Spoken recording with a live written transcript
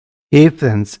Hey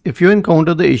friends, if you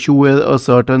encounter the issue where a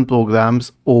certain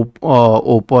programs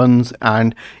opens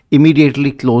and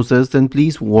immediately closes, then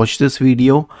please watch this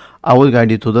video. I will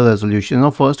guide you through the resolution.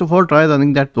 Now, first of all, try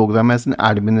running that program as an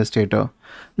administrator.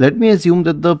 Let me assume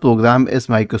that the program is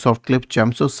Microsoft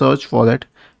Clipchamp, so search for it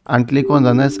and click on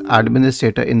Run as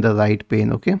Administrator in the right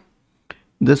pane. Okay,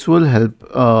 this will help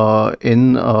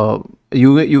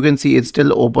you can see it's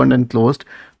still opened and closed,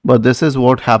 but this is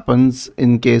what happens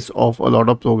in case of a lot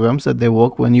of programs that they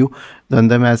work when you run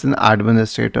them as an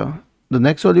administrator. The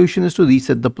next solution is to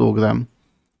reset the program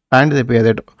and repair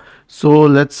it. So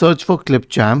let's search for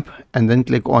Clipchamp and then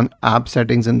click on app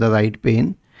settings in the right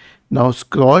pane. Now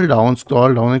scroll down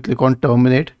and click on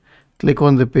terminate, click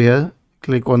on repair,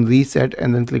 click on reset,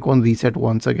 and then click on reset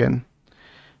once again.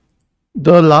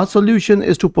 The last solution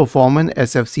is to perform an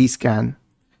SFC scan.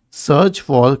 Search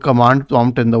for command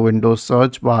prompt in the Windows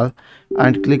search bar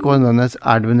and click on Run as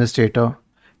Administrator.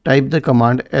 Type the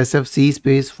command sfc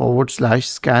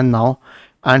 /scan now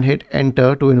and hit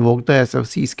enter to invoke the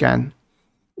SFC scan.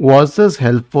 Was this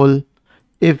helpful?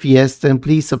 If yes, then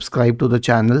please subscribe to the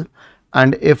channel,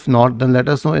 and if not, then let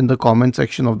us know in the comment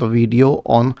section of the video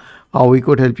on how we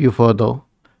could help you further.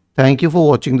 Thank you for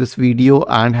watching this video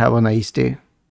and have a nice day.